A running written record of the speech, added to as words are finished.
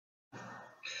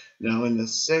Now, in the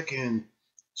second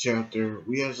chapter,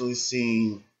 we actually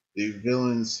seen the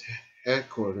villains'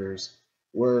 headquarters,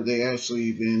 where they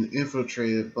actually been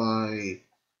infiltrated by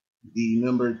the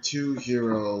number 2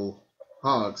 hero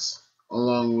Hawks,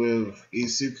 along with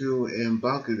Isuku and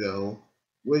Bakugo,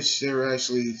 which they're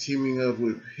actually teaming up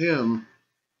with him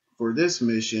for this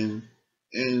mission,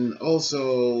 and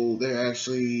also they're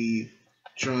actually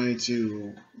trying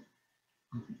to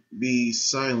be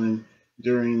silent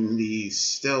during the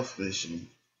stealth mission.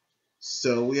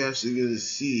 So we actually get to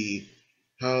see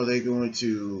how they're going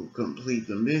to complete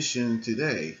the mission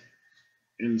today.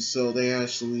 And so they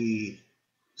actually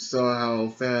saw how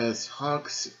fast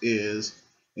Hawks is,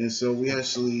 and so we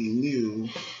actually knew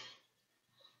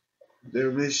their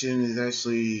mission is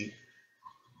actually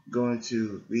going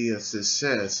to be a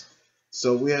success.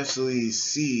 So we actually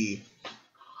see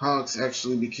Hawks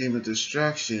actually became a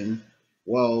distraction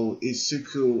while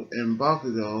Itsuku and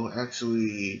Bakugo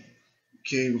actually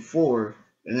came forth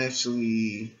and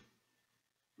actually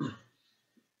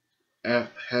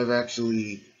have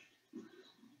actually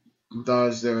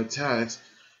dodged their attacks,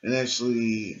 and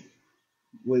actually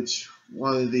which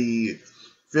one of the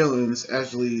villains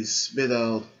actually spit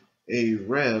out a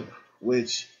reb,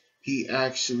 which he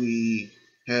actually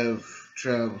have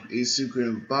trapped Isuku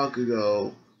and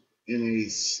Bakugo in a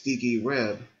sticky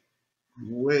web,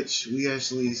 which we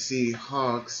actually see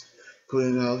Hawks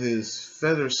putting out his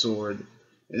feather sword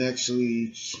and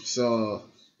actually saw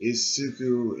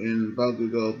Isuku and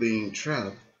Bakugo being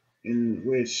trapped, in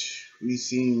which we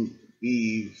seen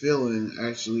the villain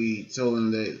actually tell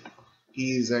him that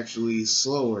he is actually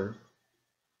slower,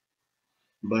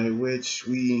 by which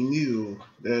we knew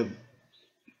that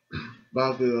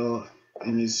Bakugo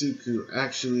and Izuku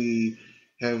actually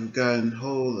have gotten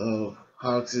hold of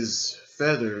Hawks'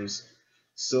 feathers,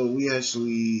 so we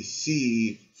actually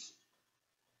see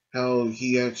how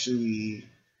he actually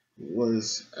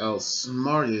was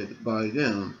outsmarted by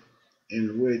them,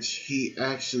 in which he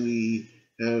actually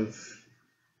have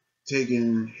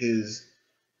taken his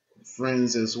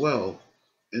friends as well.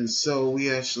 And so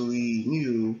we actually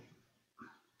knew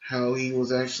how he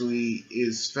was actually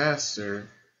is faster,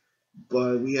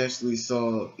 but we actually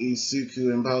saw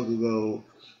Isuku and Bakugo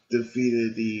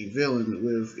defeated the villain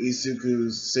with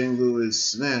Isuku's St. Louis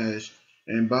Smash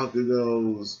and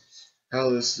Bakugo's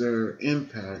Hallister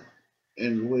Impact,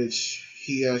 in which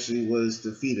he actually was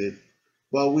defeated.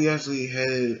 But we actually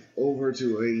headed over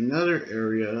to another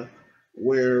area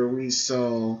where we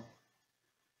saw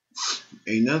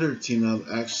another team up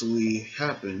actually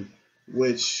happen,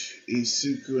 which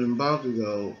Isuku and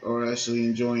Bakugo are actually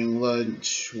enjoying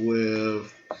lunch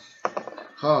with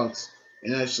Hawks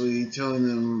and actually telling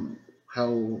them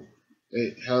how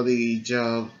the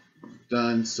job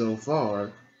done so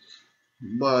far.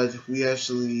 But we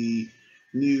actually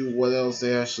knew what else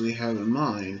they actually have in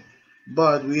mind.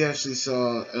 But we actually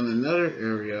saw in another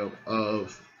area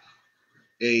of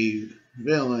a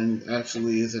villain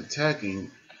actually is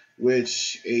attacking,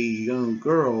 which a young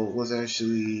girl was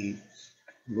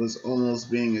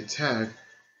almost being attacked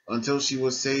until she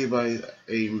was saved by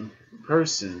a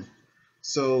person.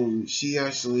 So she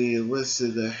actually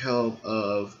enlisted the help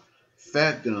of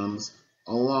Fat Gums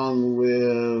along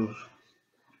with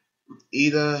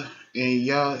Ida and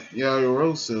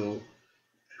Yaroso,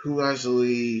 who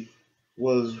actually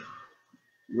was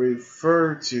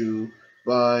referred to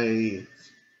by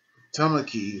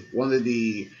Tamaki, one of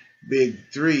the big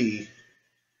three,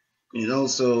 and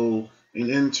also an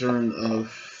intern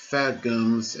of Fat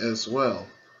Gums as well.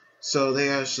 So they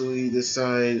actually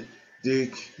decide they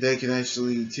can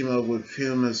actually team up with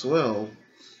him as well.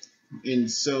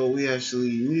 And so we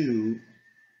actually knew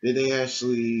that they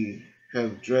actually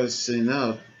have dressing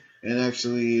up and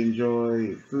actually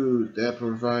enjoy food that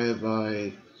provided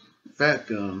by Fat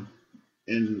Gum,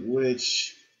 in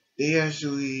which they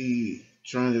actually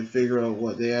trying to figure out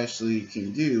what they actually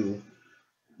can do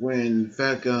when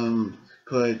Fat Gum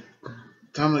put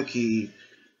Tamaki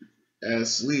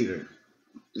as leader,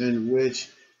 in which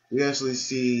we actually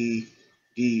see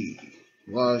the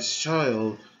lost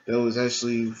child that was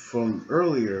actually from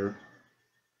earlier.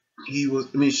 She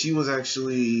was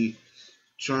actually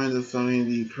trying to find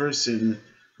the person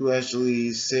who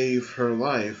actually saved her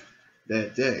life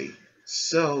that day.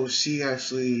 So she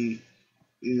actually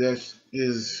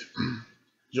is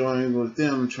joining with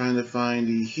them trying to find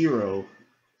the hero,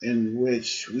 in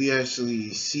which we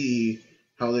actually see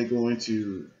how they're going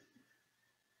to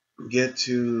get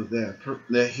to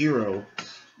that hero.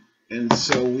 And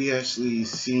so we actually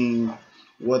seen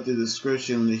what the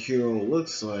description of the hero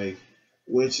looks like,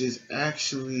 which is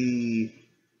actually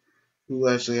who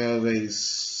actually have a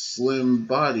slim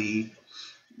body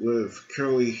with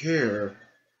curly hair,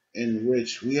 in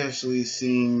which we actually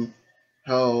seen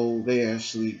how they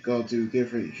actually go through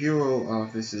different hero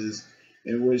offices,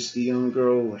 in which the young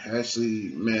girl actually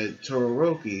met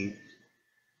Todoroki,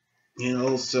 and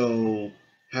also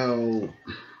how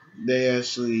they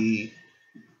actually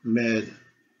met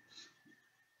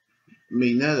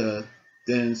Mineta,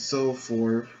 then so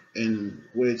forth, in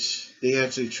which they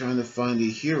actually trying to find a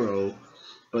hero,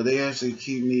 but they actually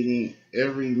keep meeting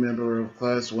every member of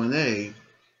Class 1A,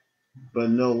 but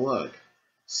no luck.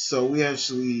 So we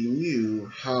actually knew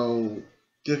how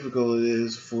difficult it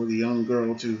is for the young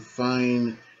girl to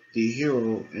find the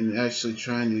hero and actually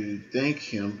trying to thank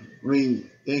him.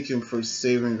 Thank him for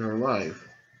saving her life.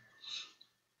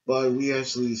 But we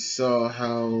actually saw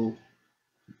how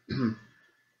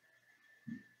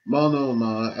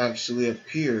Monoma actually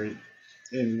appeared,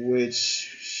 in which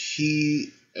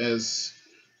he, as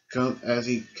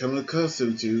he come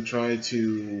accustomed to, tried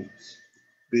to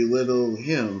belittle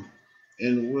him,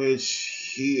 in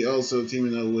which he also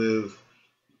teaming up with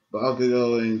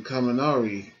Bakugo and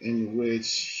Kaminari, in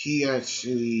which he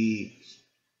actually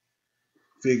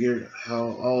figured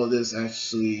how all of this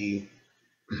actually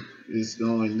is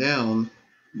going down,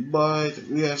 but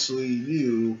we actually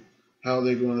knew how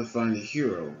they're going to find a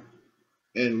hero,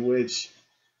 in which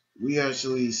we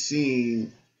actually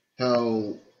seen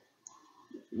how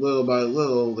little by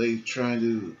little they trying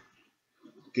to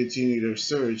continue their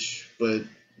search, but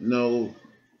no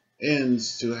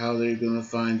ends to how they're going to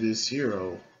find this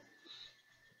hero.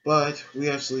 But we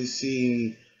actually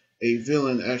see a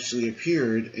villain actually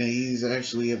appeared, and he's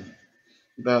actually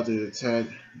about to attack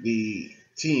the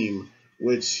team,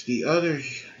 which the other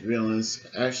villains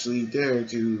actually dare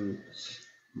to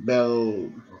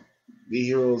battle the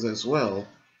heroes as well,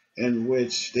 in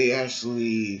which they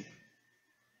actually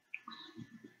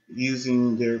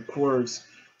using their quirks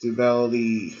to battle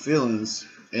the villains,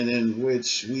 and in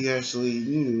which we actually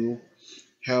knew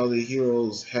how the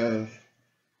heroes have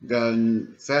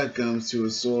gotten Fat Gums to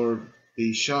absorb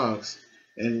the shocks,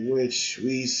 in which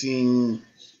we seen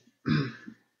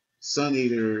Sun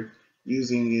Eater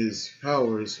using his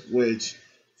powers, which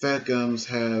Fat Gums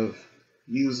have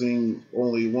using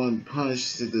only one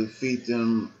punch to defeat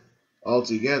them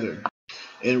altogether,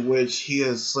 in which he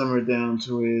has slimmered down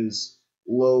to his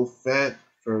low fat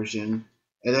version,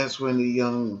 and that's when the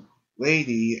young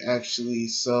lady actually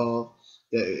saw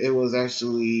that it was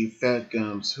actually Fat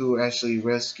Gums who actually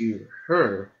rescued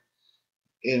her,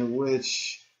 in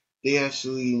which they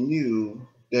actually knew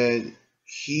that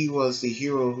he was the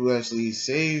hero who actually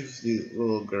saved the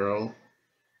little girl,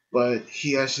 but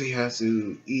he actually has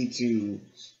to eat to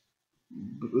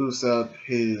boost up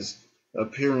his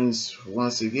appearance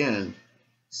once again.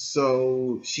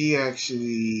 So she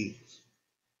actually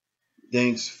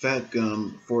thanks Fat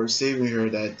Gum for saving her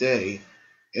that day,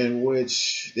 in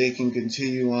which they can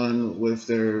continue on with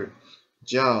their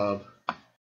job.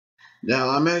 Now,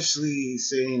 I'm actually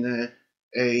saying that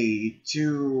a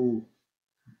two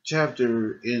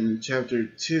chapter in chapter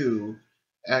 2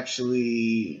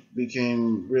 actually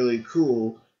became really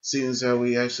cool, seeing as how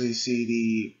we actually see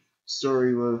the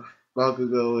story with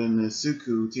Bakugo and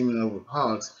Nezuko teaming up with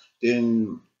Hawks,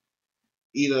 then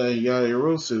Ida and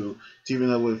Yaoyorosu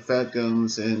teaming up with Fat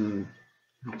Gums and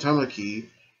Tamaki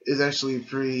is actually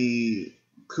pretty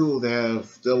cool to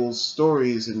have double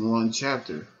stories in one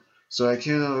chapter. So I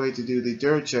cannot wait to do the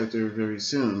third chapter very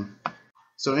soon.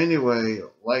 So anyway,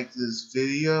 like this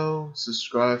video,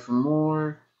 subscribe for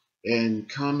more, and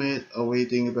comment what you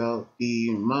think about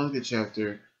the manga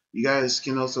chapter. You guys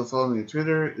can also follow me on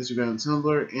Twitter, Instagram,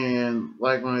 Tumblr, and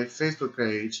like my Facebook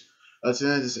page. Until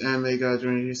then, this anime guy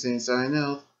during here saying sign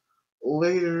out.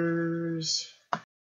 Laters.